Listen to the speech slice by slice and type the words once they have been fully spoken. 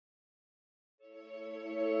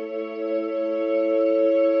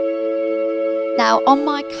Now, on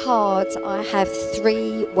my card, I have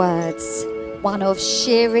 3 words. One of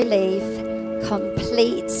sheer relief,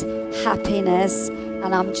 complete happiness,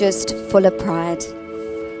 and I'm just full of pride.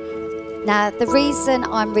 Now, the reason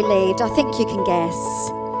I'm relieved, I think you can guess.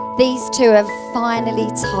 These 2 have finally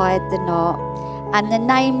tied the knot. And the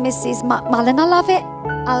name Mrs. Mullen, I love it.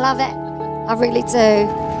 I love it. I really do.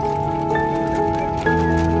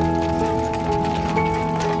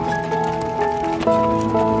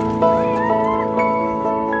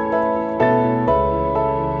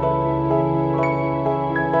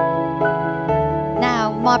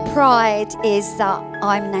 Now, my pride is that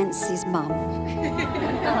I'm Nancy's mum.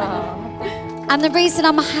 And the reason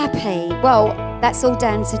I'm happy, well, that's all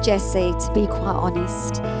down to Jesse, to be quite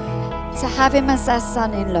honest. To have him as our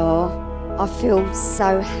son-in-law, I feel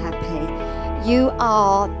so happy. You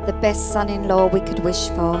are the best son-in-law we could wish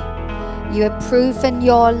for. You have proven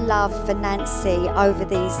your love for Nancy over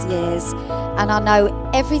these years, and I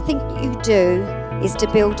know everything you do is to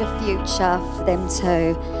build a future for them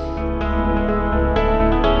too.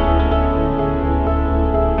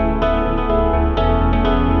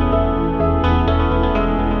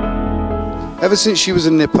 Ever since she was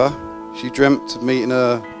a nipper, she dreamt of meeting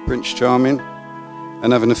her Prince Charming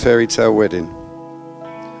and having a fairy tale wedding.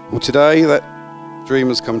 Well, today that dream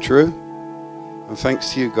has come true, and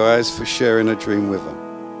thanks to you guys for sharing a dream with her.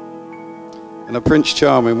 And a Prince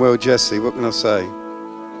Charming, well, Jessie, what can I say?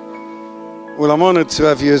 Well, I'm honoured to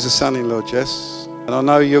have you as a son-in-law, Jess, and I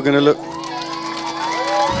know you're going to look...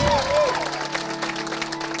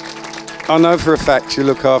 I know for a fact you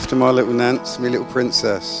look after my little Nance, my little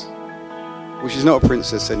princess. Well, she's not a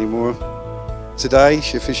princess anymore. Today,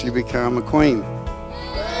 she officially became a queen.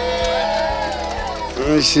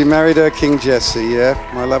 She married her King Jesse, yeah?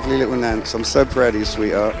 My lovely little Nance. I'm so proud of you,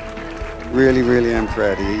 sweetheart. Really, really am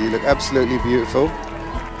proud of you. You look absolutely beautiful.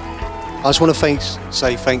 I just want to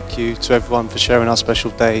say thank you to everyone for sharing our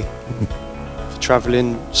special day, for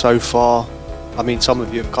travelling so far. I mean, some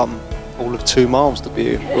of you have come all of 2 miles to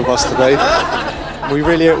be with us today. We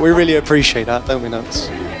really appreciate that, don't we, Nance?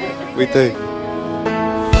 We do.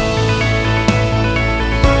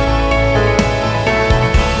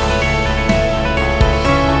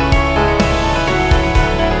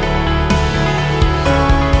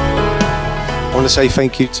 I want to say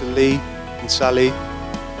thank you to Lee and Sally.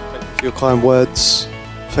 Thank you for your kind words.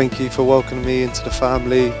 Thank you for welcoming me into the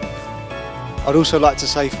family. I'd also like to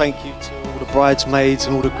say thank you to all the bridesmaids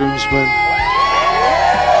and all the groomsmen.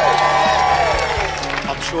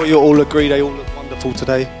 I'm sure you'll all agree they all look wonderful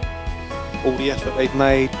today. All the effort they've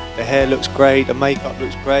made, the hair looks great, the makeup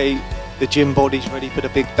looks great, the gym body's ready for the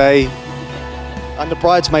big day. And the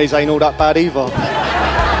bridesmaids ain't all that bad either.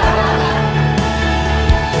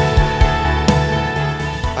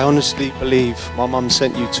 I honestly believe my mum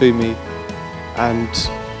sent you to me, and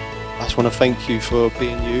I just want to thank you for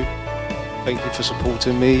being you. Thank you for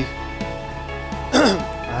supporting me.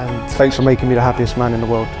 And thanks for making me the happiest man in the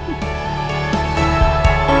world.